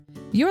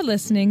You're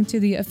listening to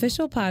the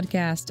official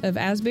podcast of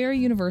Asbury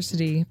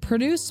University,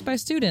 produced by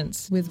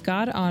students with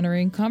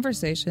God-honoring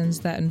conversations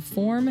that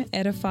inform,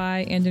 edify,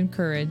 and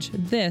encourage.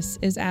 This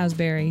is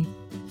Asbury.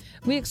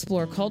 We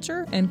explore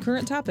culture and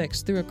current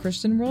topics through a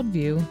Christian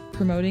worldview,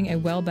 promoting a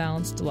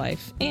well-balanced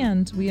life,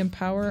 and we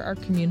empower our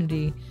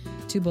community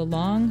to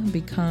belong,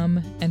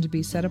 become, and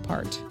be set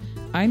apart.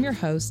 I'm your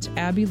host,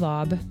 Abby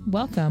Lobb.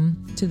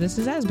 Welcome to This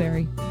is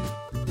Asbury.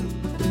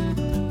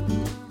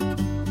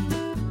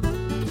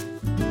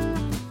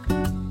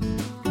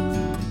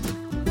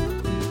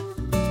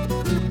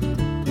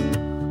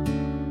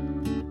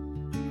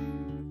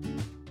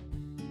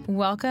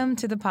 Welcome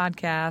to the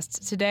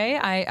podcast. Today,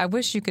 I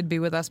wish you could be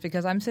with us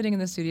because I'm sitting in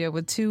the studio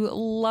with two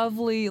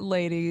lovely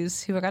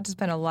ladies who I got to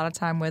spend a lot of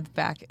time with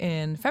back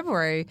in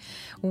February.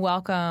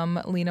 Welcome,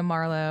 Lena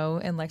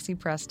Marlowe and Lexie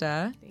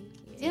Presta.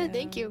 Yeah,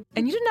 thank you.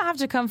 And you did not have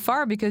to come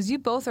far because you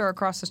both are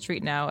across the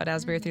street now at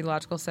Asbury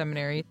Theological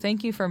Seminary.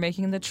 Thank you for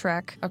making the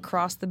trek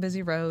across the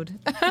busy road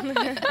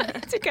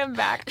to come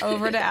back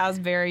over to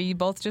Asbury. You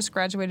both just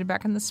graduated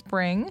back in the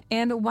spring.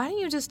 And why don't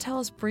you just tell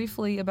us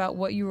briefly about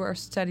what you are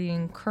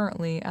studying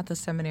currently at the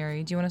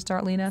seminary? Do you want to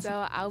start, Lena?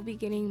 So I'll be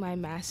getting my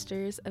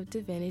Master's of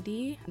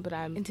Divinity, but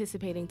I'm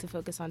anticipating to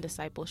focus on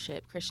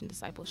discipleship, Christian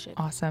discipleship.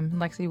 Awesome.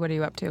 Lexie, what are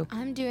you up to?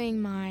 I'm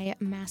doing my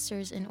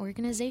Master's in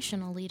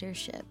Organizational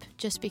Leadership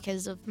just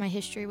because of my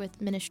history with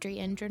ministry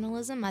and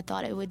journalism. I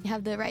thought I would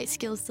have the right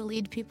skills to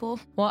lead people.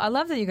 Well, I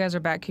love that you guys are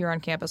back here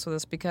on campus with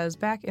us because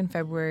back in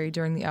February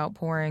during the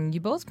Outpouring, you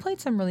both played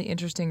some really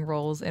interesting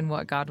roles in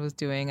what God was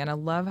doing. And I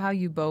love how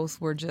you both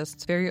were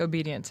just very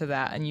obedient to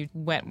that and you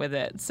went with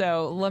it.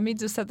 So let me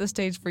just set the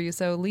stage for you.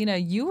 So Lena,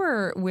 you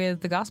were with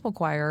the gospel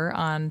choir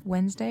on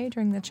Wednesday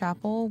during the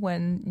chapel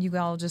when you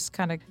all just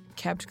kind of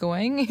kept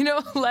going,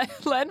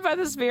 led by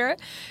the Spirit.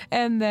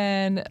 And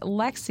then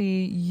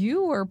Lexie,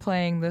 you were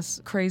playing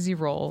this crazy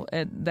role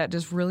that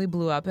just really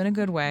blew up in a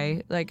good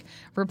way. Like,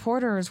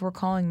 reporters were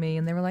calling me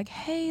and they were like,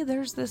 hey,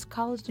 there's this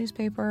college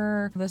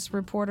newspaper. This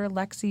reporter,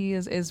 Lexie,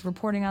 is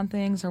reporting on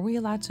things. Are we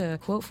allowed to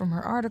quote from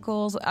her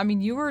articles? I mean,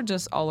 you were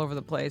just all over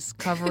the place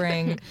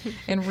covering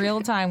in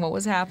real time what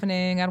was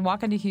happening. I'd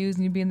walk into Hughes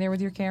and you'd be in there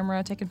with your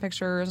camera taking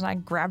pictures, and I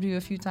grabbed you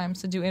a few times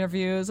to do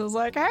interviews. I was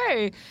like,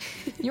 hey,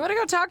 you want to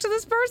go talk to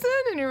this person?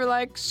 And you were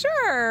like,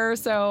 sure.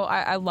 So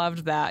I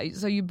loved that.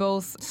 So you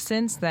both,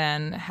 since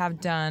then,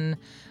 have done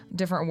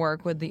different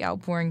work with the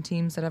Outpouring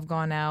teams that have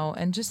gone out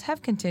and just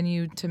have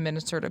continued to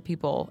minister to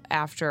people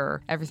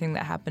after everything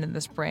that happened in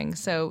the spring.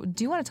 So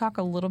do you want to talk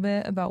a little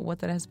bit about what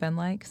that has been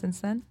like since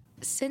then?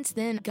 Since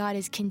then, God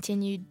has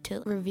continued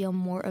to reveal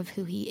more of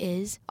who He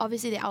is.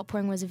 Obviously, the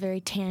Outpouring was a very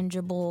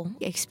tangible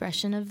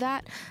expression of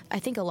that. I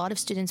think a lot of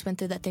students went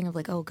through that thing of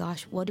like, oh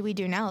gosh, what do we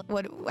do now?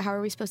 How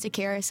are we supposed to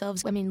carry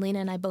ourselves? I mean, Lena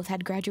and I both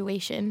had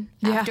graduation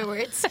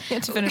afterwards. You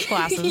had to finish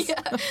classes.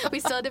 We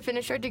still had to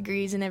finish our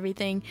degrees and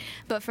everything.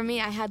 But for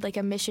me, I had like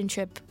a mission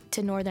trip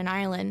to Northern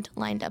Ireland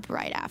lined up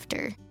right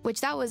after,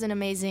 which that was an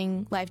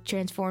amazing,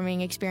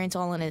 life-transforming experience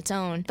all on its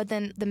own. But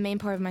then the main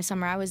part of my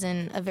summer, I was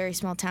in a very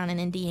small town in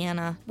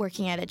Indiana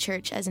working at a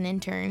church as an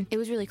intern. It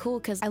was really cool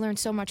because I learned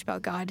so much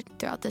about God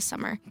throughout this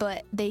summer,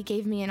 but they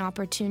gave me an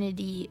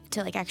opportunity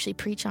to actually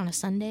preach on a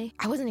Sunday.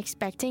 I wasn't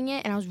expecting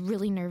it and I was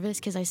really nervous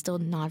because I still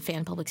not a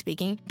fan of public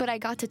speaking, but I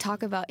got to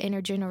talk about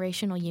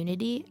intergenerational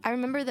unity. I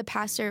remember the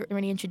pastor,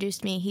 when he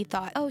introduced me, he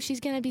thought, oh, she's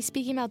going to be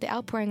speaking about the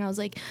Outpouring. I was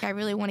like, I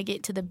really want to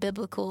get to the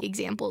biblical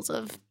examples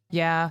of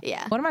Yeah.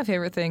 One of my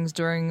favorite things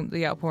during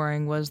the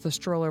Outpouring was the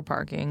stroller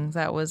parking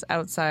that was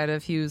outside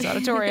of Hughes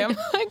Auditorium.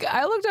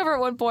 I looked over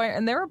at one point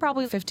and there were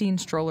probably 15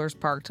 strollers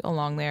parked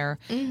along there.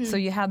 Mm-hmm. So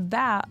you had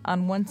that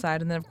on one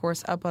side, and then of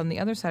course up on the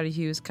other side of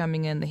Hughes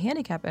coming in the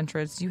handicap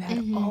entrance, you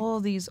had all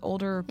these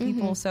older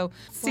people. So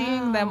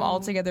seeing them all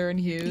together in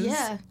Hughes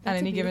on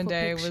any given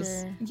day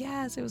was,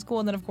 it was cool.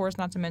 And then of course,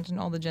 not to mention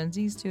all the Gen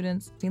Z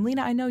students. And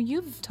Lena, I know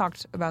you've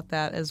talked about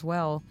that as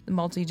well, the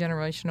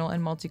multi-generational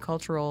and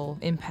multicultural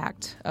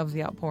impact of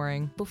the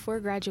Outpouring. Before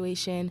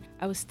graduation,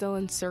 I was still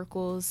in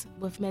circles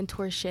with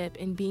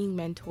mentorship and being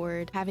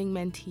mentored, having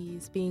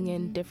mentees, being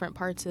in different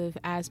parts of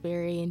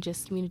Asbury and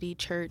just community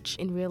church,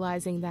 and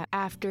realizing that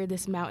after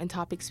this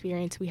mountaintop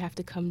experience, we have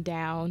to come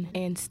down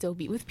and still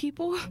be with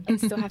people and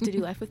still have to do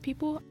life with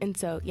people. And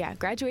so,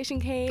 graduation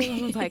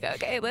came. I was like,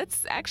 okay,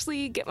 let's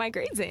actually get my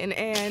grades in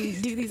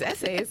and do these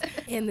essays.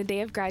 And the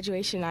day of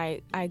graduation,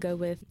 I go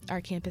with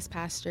our campus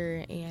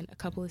pastor and a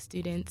couple of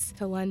students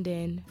to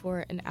London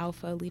for an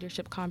Alpha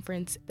leadership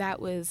conference.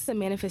 That was a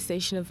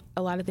manifestation of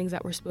a lot of things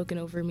that were spoken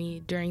over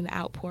me during the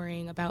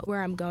Outpouring about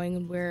where I'm going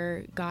and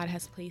where God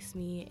has placed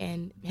me,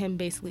 and him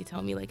basically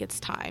telling me it's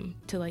time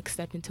to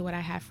step into what I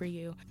have for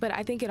you. But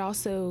I think it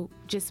also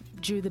just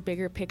drew the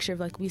bigger picture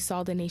of we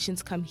saw the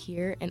nations come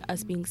here and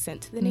us being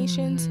sent to the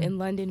nations. In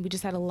London, we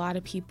just had a lot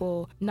of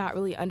people not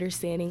really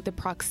understanding the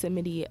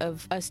proximity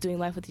of us doing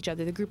life with each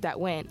other, the group that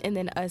went, and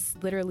then us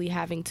literally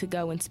having to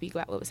go and speak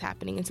about what was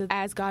happening. And so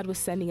as God was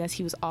sending us,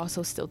 he was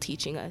also still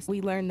teaching us.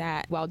 We learned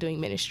that while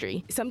doing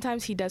ministry.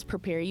 Sometimes he does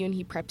prepare you and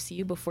he preps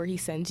you before he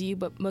sends you,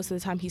 but most of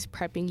the time he's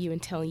prepping you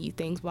and telling you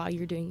things while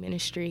you're doing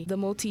ministry. The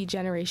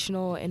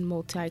multi-generational and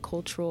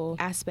multicultural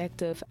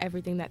aspect of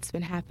everything that's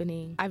been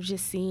happening, I've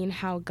just seen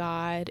how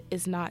God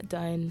is not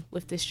done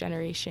with this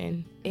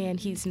generation, and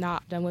he's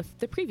not done with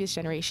the previous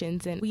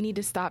generations. And we need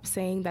to stop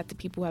saying that the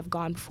people who have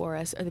gone before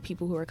us are the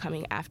people who are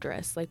coming after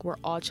us. Like, we're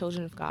all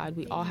children of God.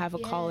 We all have a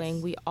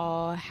calling. We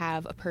all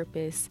have a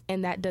purpose.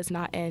 And that does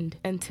not end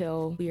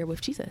until we are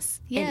with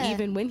Jesus. Yeah. And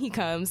even when he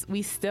comes,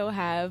 we still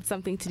have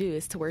something to do,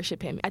 is to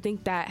worship him. I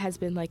think that has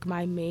been like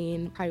my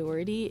main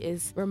priority,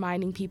 is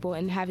reminding people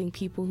and having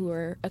people who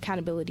are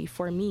accountability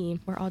for me.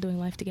 We're all doing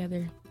life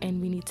together,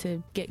 and we need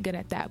to get good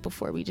at that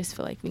before we just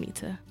feel like we need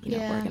to,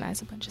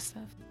 organize a bunch of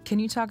stuff. Can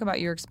you talk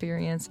about your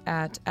experience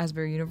at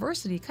Asbury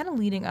University, kind of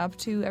leading up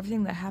to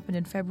everything that happened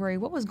in February?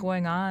 What was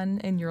going on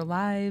in your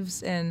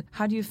lives, and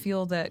how do you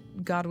feel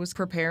that God was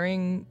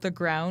preparing the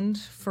ground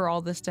for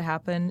all this to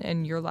happen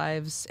in your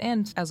lives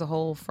and as a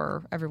whole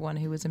for everyone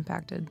who was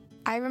impacted?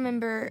 I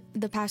remember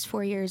the past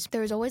 4 years,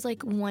 there was always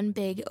like one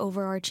big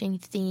overarching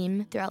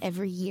theme throughout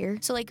every year.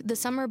 So like the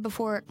summer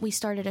before we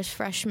started as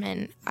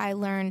freshmen, I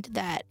learned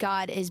that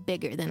God is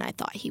bigger than I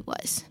thought he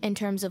was in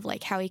terms of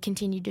like how he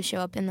continued to show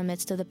up in the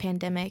midst of the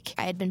pandemic.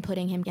 I had been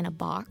putting him in a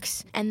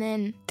box. And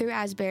then through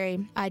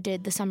Asbury, I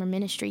did the summer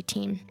ministry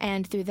team.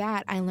 And through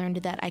that, I learned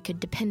that I could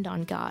depend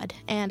on God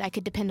and I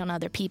could depend on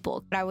other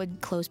people. I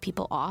would close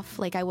people off.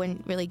 Like, I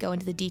wouldn't really go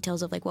into the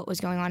details of like what was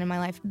going on in my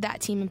life.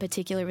 That team in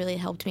particular really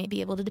helped me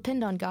be able to depend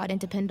on God and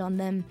depend on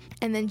them.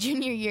 And then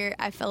junior year,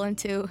 I fell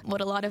into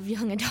what a lot of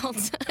young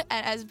adults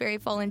at Asbury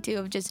fall into,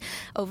 of just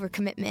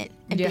overcommitment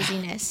and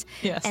busyness.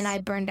 Yes. And I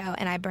burned out,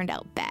 and I burned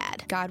out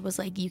bad. God was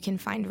like, you can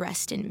find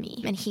rest in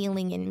me and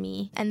healing in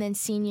me. And then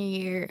senior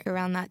year,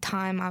 around that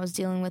time, I was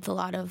dealing with a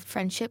lot of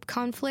friendship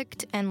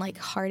conflict and like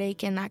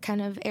heartache in that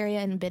kind of area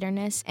and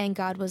bitterness. And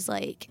God was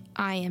like,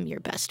 I am your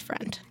best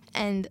friend.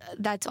 And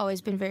that's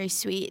always been very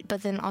sweet.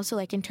 But then also,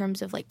 like, in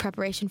terms of like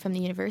preparation from the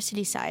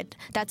university side,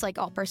 that's like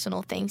all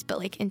personal things. But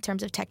like in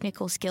terms of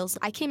technical skills,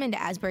 I came into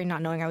Asbury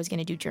not knowing I was going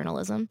to do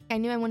journalism. I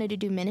knew I wanted to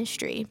do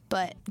ministry,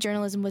 but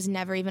journalism was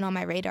never even on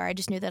my radar. I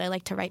just knew that I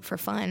liked to write for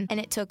fun. And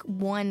it took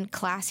one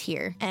class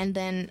here. And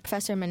then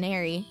Professor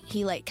Maneri,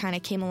 he like kind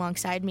of came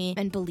alongside me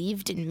and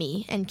believed in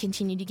me and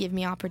continued to give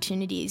me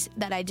opportunities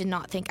that I did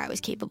not think I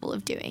was capable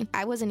of doing.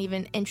 I wasn't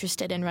even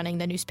interested in running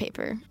the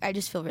newspaper. I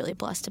just feel really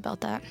blessed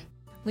about that.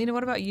 Lena,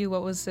 what about you?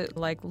 What was it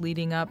like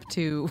leading up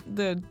to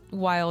the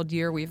wild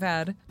year we've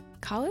had?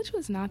 College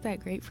was not that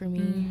great for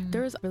me.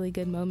 There was really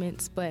good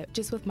moments, but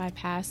just with my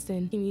past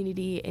and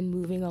community and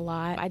moving a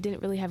lot, I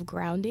didn't really have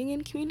grounding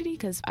in community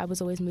because I was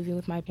always moving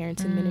with my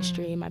parents in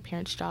ministry and my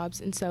parents'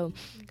 jobs. And so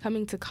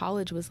coming to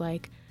college was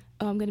like,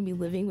 oh, I'm going to be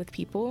living with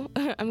people.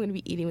 I'm going to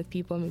be eating with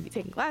people. I'm going to be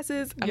taking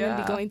classes. I'm going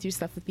to be going through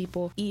stuff with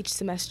people. Each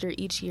semester,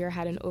 each year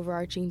had an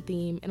overarching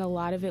theme. And a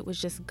lot of it was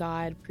just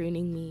God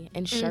pruning me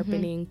and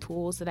sharpening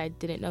tools that I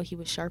didn't know he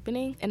was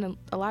sharpening. And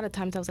a lot of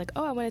times I was like,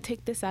 oh, I want to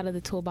take this out of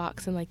the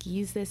toolbox and like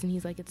use this. And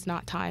he's like, it's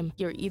not time.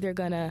 You're either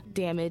going to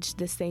damage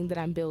this thing that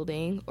I'm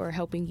building or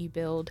helping you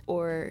build,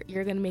 or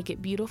you're going to make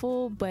it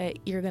beautiful,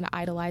 but you're going to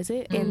idolize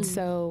it. And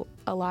so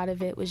a lot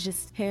of it was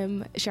just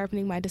him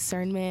sharpening my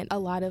discernment. A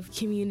lot of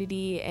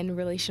community and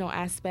relational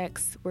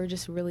aspects were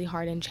just really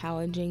hard and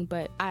challenging,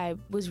 but I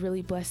was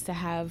really blessed to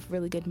have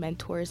really good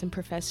mentors and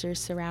professors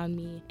surround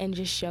me and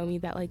just show me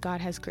that like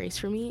God has grace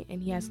for me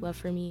and he has love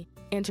for me.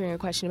 Answering your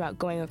question about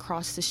going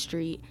across the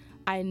street,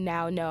 I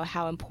now know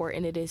how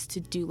important it is to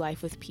do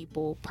life with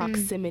people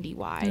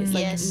proximity-wise,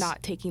 like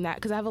not taking that,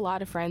 because I have a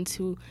lot of friends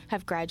who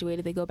have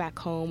graduated, they go back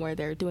home or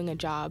they're doing a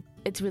job.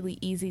 It's really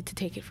easy to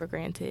take it for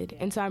granted.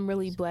 And so I'm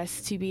really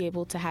blessed to be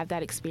able to have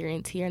that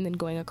experience here and then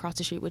going across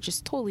the street, which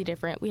is totally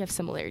different. We have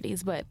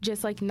similarities, but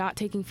just like not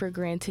taking for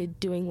granted,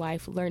 doing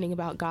life, learning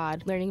about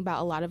God, learning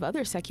about a lot of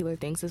other secular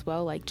things as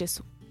well, like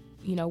just,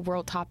 you know,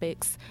 world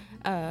topics,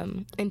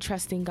 and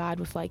trusting God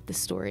with like the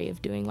story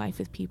of doing life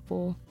with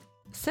people.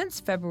 Since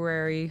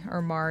February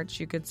or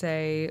March, you could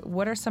say,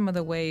 what are some of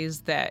the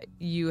ways that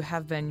you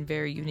have been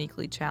very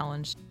uniquely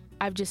challenged?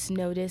 I've just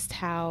noticed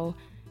how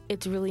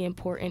it's really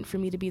important for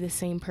me to be the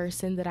same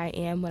person that I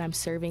am when I'm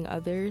serving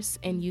others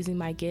and using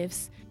my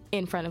gifts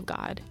in front of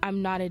God.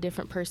 I'm not a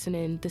different person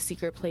in the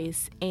secret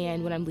place,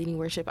 and when I'm leading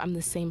worship, I'm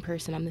the same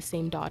person, I'm the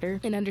same daughter.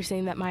 And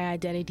understanding that my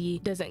identity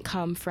doesn't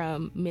come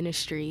from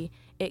ministry,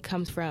 it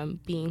comes from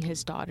being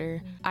his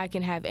daughter. I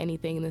can have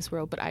anything in this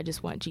world, but I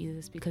just want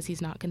Jesus because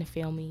he's not going to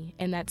fail me.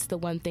 And that's the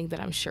one thing that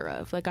I'm sure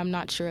of. Like, I'm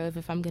not sure of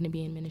if I'm going to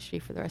be in ministry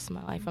for the rest of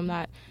my life. I'm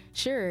not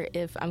sure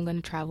if I'm going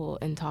to travel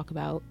and talk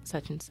about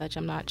such and such.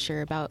 I'm not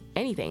sure about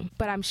anything,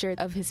 but I'm sure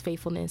of his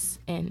faithfulness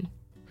and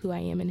who I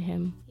am in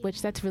him,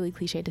 which that's really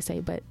cliche to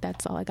say, but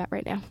that's all I got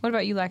right now. What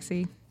about you,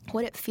 Lexie?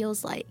 what it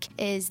feels like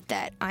is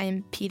that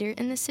I'm Peter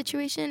in this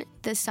situation.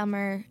 This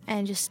summer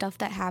and just stuff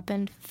that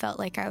happened felt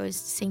like I was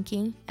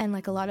sinking and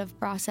like a lot of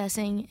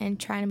processing and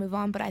trying to move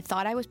on. But I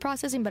thought I was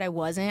processing, but I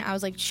wasn't. I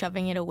was like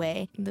shoving it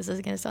away. This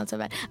is going to sound so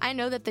bad. I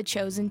know that the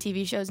Chosen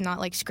TV show is not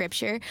like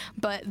scripture,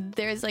 but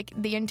there's like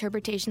the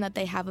interpretation that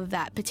they have of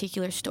that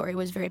particular story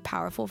was very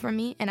powerful for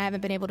me. And I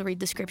haven't been able to read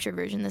the scripture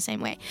version the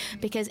same way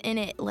because in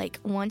it, like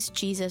once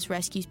Jesus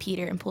rescues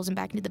Peter and pulls him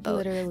back into the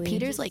boat, Literally.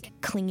 Peter's like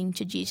clinging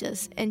to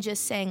Jesus and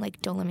just saying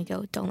like, don't let me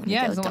go, don't let me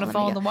go. Yeah, doesn't want to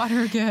fall in the water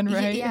again,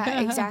 right?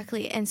 Yeah,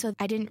 exactly. And so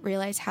I didn't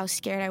realize how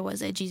scared I was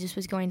that Jesus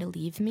was going to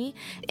leave me.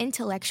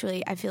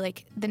 Intellectually, I feel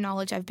like the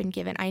knowledge I've been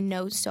given, I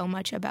know so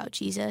much about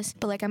Jesus,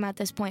 but like I'm at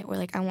this point where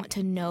like I want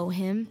to know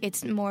him.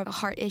 It's more of a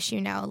heart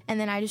issue now. And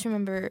then I just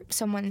remember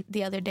someone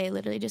the other day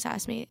literally just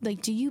asked me,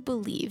 like, do you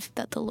believe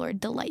that the Lord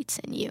delights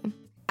in you?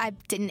 I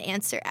didn't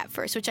answer at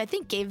first, which I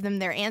think gave them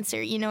their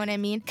answer, you know what I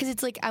mean? Because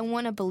it's like, I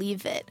want to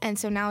believe it. And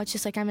so now it's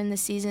just like I'm in the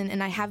season,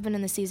 and I have been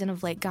in the season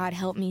of like, God,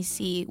 help me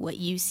see what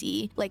you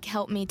see. Like,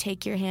 help me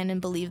take your hand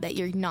and believe that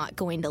you're not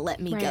going to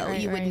let me go.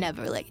 You would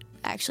never like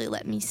actually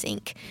let me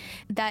sink.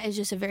 That is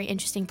just a very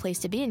interesting place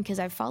to be in because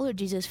I've followed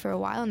Jesus for a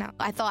while now.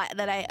 I thought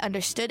that I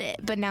understood it,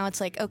 but now it's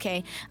like,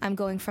 okay, I'm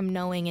going from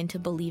knowing into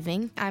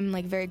believing. I'm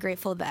like very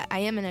grateful that I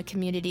am in a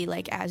community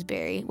like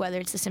Asbury, whether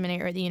it's the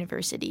seminary or the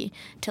university,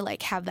 to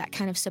like have that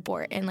kind of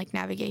support and like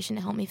navigation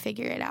to help me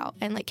figure it out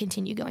and like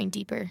continue going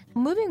deeper.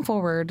 Moving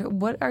forward,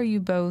 what are you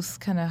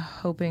both kind of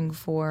hoping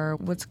for?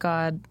 What's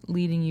God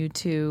leading you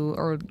to,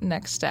 or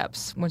next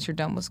steps once you're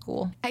done with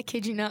school? I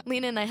kid you not.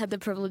 Lena and I had the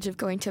privilege of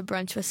going to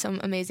brunch with some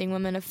amazing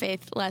women of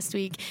faith last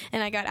week,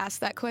 and I got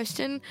asked that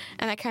question,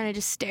 and I kind of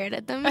just stared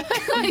at them.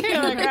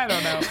 You're like, I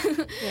don't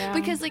know. Yeah.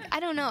 Because, like, I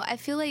don't know. I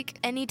feel like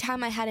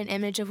anytime I had an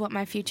image of what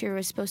my future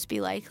was supposed to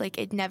be like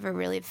it never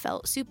really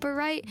felt super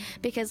right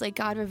because, like,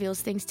 God reveals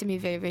things to me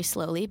very, very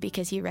slowly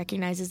because he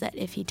recognizes that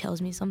if he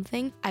tells me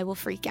something, I will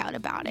freak out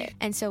about it.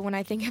 And so when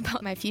I think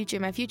about my future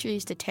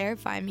used to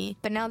terrify me,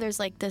 but now there's,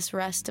 like, this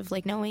rest of,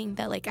 like, knowing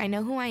that, like, I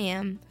know who I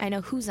am, I know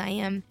whose I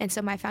am, and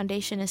so my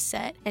foundation is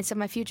set, and so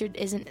my future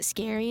isn't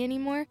scary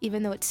anymore,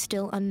 even though it's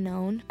still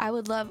unknown. I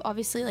would love,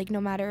 obviously, like,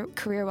 no matter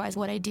career-wise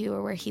what I do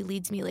or where he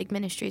leads me, like,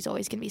 ministry is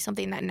always going to be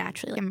something that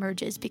naturally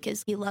emerges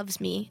because he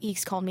loves me.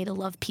 He's called me to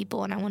love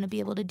people, and I want to be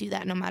able to do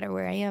that no matter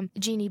where I am.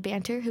 Jeannie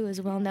Banter, who is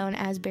a well-known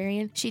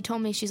Asburian, she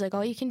told me, she's like,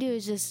 all you can do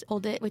is just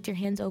hold it with your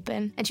hands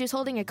open. And she was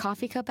holding a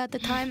coffee cup at the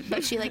time,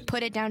 but she, like,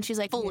 put it down. She's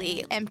like,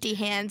 fully empty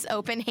hands,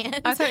 open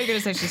hands. I thought you were going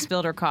to say she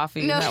spilled her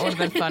coffee. No. And that would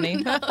have been funny.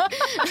 No.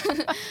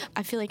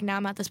 I feel like now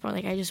I'm at this point,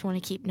 like, I just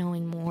want to keep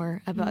knowing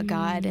more about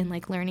God and,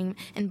 like, learning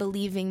and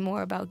believing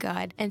more about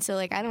God. And so,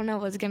 like, I don't know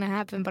what's going to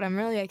happen, but I'm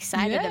really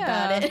excited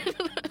about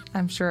it.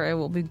 I'm sure it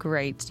will be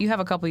great. You have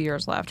a couple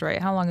years left,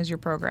 right? How long is your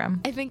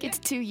program? I think it's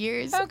 2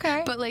 years.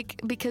 Okay. But, like,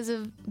 because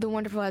of the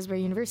wonderful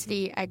Asbury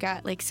University, I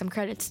got, like, some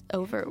credits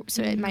over,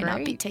 so it might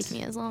not take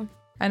me as long.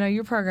 I know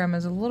your program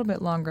is a little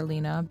bit longer,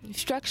 Lena.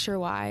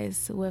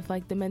 Structure-wise, with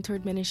like the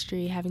mentored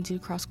ministry, having to do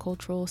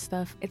cross-cultural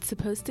stuff, it's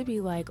supposed to be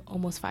like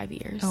almost 5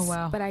 years. Oh,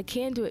 wow. But I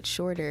can do it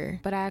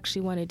shorter, but I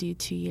actually want to do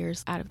 2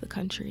 years out of the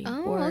country.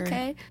 Oh,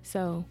 okay.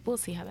 So we'll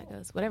see how that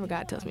goes, whatever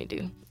God tells me to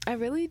do. I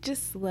really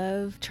just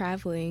love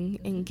traveling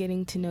and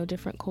getting to know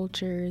different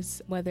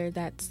cultures, whether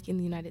that's in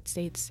the United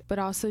States, but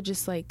also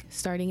just like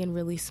starting in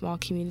really small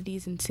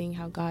communities and seeing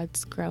how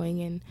God's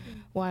growing and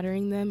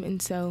watering them.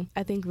 And so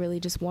I think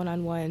really just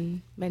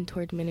one-on-one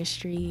mentored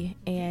ministry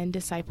and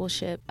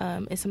discipleship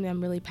is something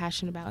I'm really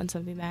passionate about and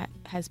something that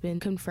has been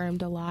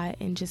confirmed a lot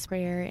in just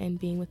prayer and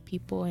being with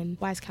people and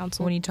wise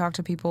counsel. When you talk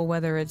to people,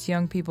 whether it's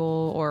young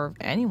people or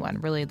anyone,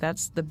 really,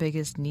 that's the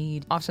biggest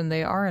need. Often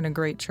they are in a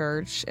great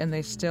church and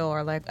they still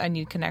are like, I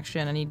need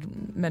connection, I need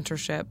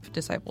mentorship,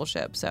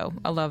 discipleship. So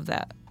I love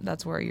that.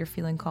 That's where you're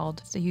feeling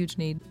called. It's a huge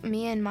need.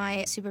 Me and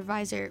my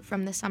supervisor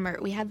from the summer,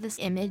 we had this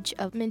image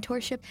of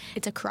mentorship.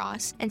 It's a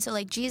cross. And so,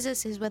 like,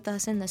 Jesus is with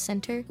us in the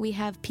center. We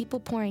have people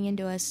pouring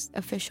into us,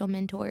 official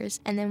mentors.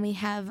 And then we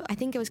have, I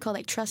think it was called,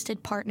 like,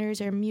 trusted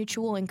partners or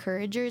mutual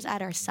encouragers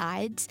at our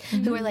sides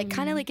who are, like,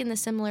 kind of, like, in the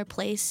similar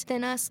place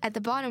than us. At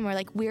the bottom, we're,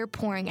 like, we're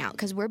pouring out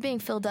because we're being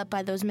filled up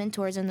by those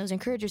mentors and those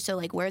encouragers. So,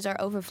 like, where's our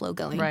overflow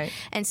going? Right.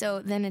 And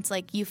so then it's,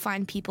 like, you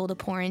find people to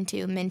pour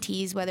into,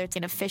 mentees, whether it's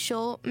an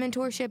official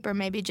mentorship or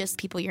maybe just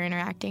people you're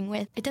interacting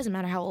with. It doesn't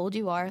matter how old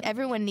you are.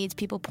 Everyone needs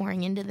people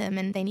pouring into them,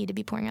 and they need to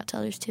be pouring out to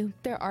others too.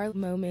 There are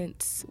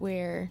moments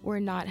where we're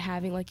not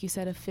having, like you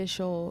said,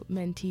 official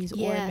mentees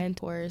or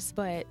mentors,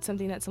 but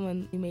something that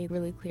someone made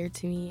really clear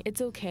to me, it's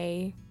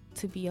okay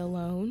to be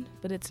alone,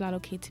 but it's not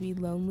okay to be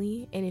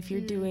lonely. And if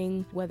you're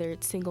doing, whether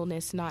it's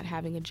singleness, not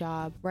having a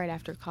job right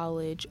after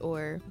college,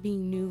 or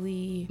being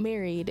newly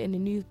married in a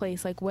new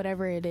place, like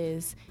whatever it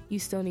is, you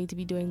still need to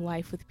be doing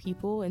life with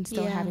people and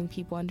still having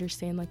people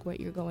understand like what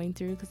you're going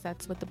through, because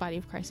that's what the body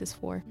of Christ is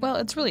for. Well,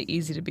 it's really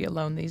easy to be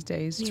alone these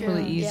days. It's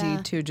really easy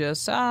to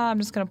just, I'm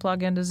just going to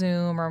plug into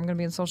Zoom, or I'm going to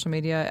be in social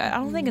media. I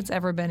don't think it's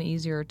ever been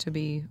easier to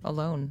be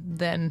alone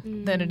than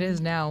it is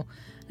now.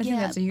 I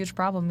think that's a huge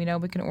problem. You know,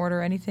 we can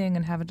order anything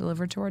and have it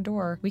delivered to our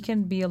door. We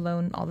can be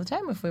alone all the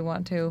time if we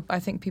want to. I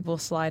think people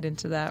slide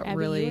into that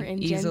really you're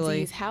in easily.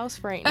 Gen Z's house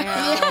right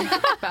now.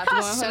 About to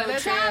go on a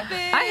trip.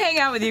 I hang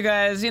out with you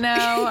guys, you know.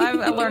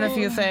 I learned a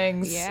few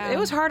things. Yeah. It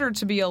was harder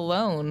to be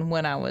alone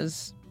when I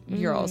was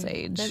your all's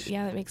age.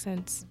 That makes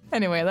sense.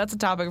 Anyway, that's a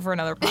topic for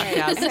another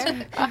podcast.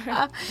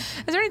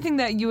 Is there anything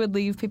that you would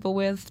leave people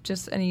with?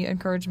 Just any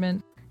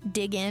encouragement?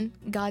 Dig in.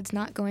 God's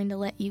not going to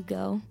let you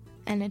go.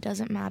 And it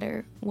doesn't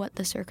matter what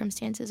the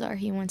circumstances are.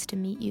 He wants to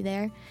meet you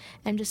there.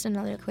 And just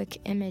another quick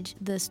image,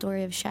 the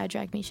story of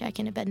Shadrach, Meshach,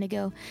 and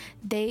Abednego.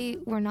 They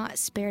were not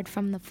spared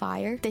from the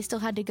fire. They still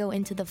had to go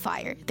into the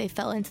fire. They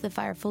fell into the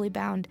fire fully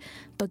bound,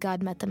 but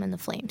God met them in the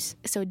flames.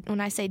 So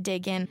when I say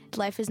dig in,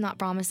 life is not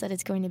promised that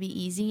it's going to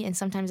be easy. And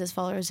sometimes as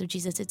followers of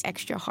Jesus, it's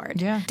extra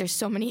hard. Yeah. There's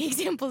so many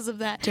examples of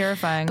that.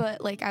 Terrifying.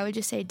 But I would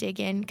just say dig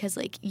in, because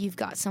you've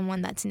got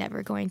someone that's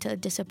never going to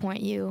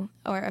disappoint you,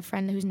 or a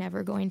friend who's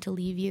never going to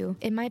leave you.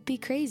 It might be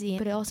crazy,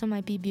 but it also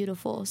might be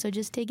beautiful. So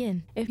just dig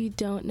in. If you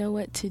don't know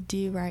what to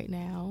do right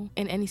now,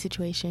 in any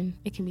situation,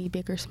 it can be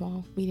big or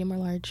small, medium or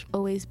large,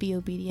 always be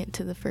obedient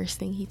to the first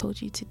thing he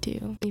told you to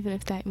do. Even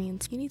if that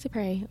means you need to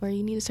pray, or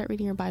you need to start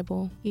reading your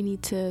Bible, you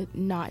need to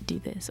not do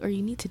this, or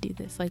you need to do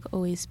this.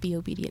 Always be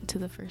obedient to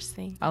the first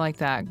thing. I like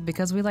that,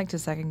 because we like to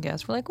second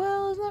guess. We're like,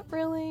 well, is that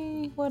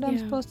really what I'm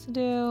supposed to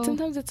do?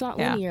 Sometimes it's not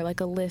linear, like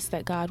a list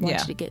that God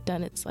wants you to get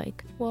done. It's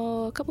like,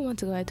 well, a couple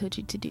months ago I told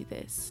you to do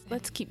this.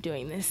 Let's keep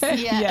doing this.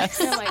 Yes.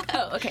 And I'm like,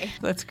 oh, okay.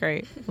 That's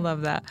great.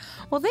 Love that.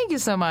 Well, thank you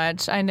so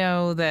much. I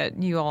know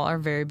that you all are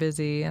very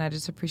busy, and I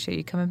just appreciate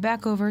you coming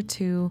back over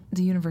to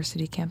the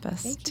university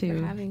campus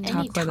to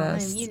talk with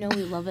us. You know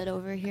we love it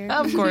over here.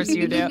 Of course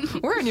you do.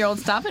 We're in your old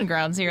stomping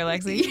grounds here,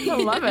 Lexie. I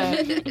love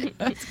it.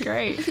 That's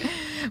great.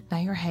 Now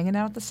you're hanging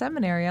out at the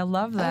seminary. I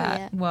love that.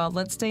 Yeah. Well,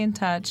 let's stay in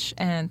touch,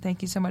 and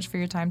thank you so much for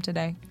your time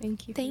today.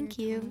 Thank you. Thank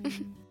you.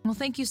 Well,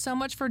 thank you so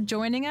much for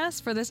joining us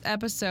for this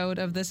episode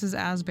of This is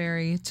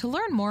Asbury. To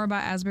learn more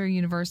about Asbury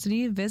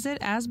University, visit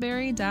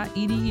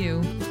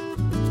asbury.edu.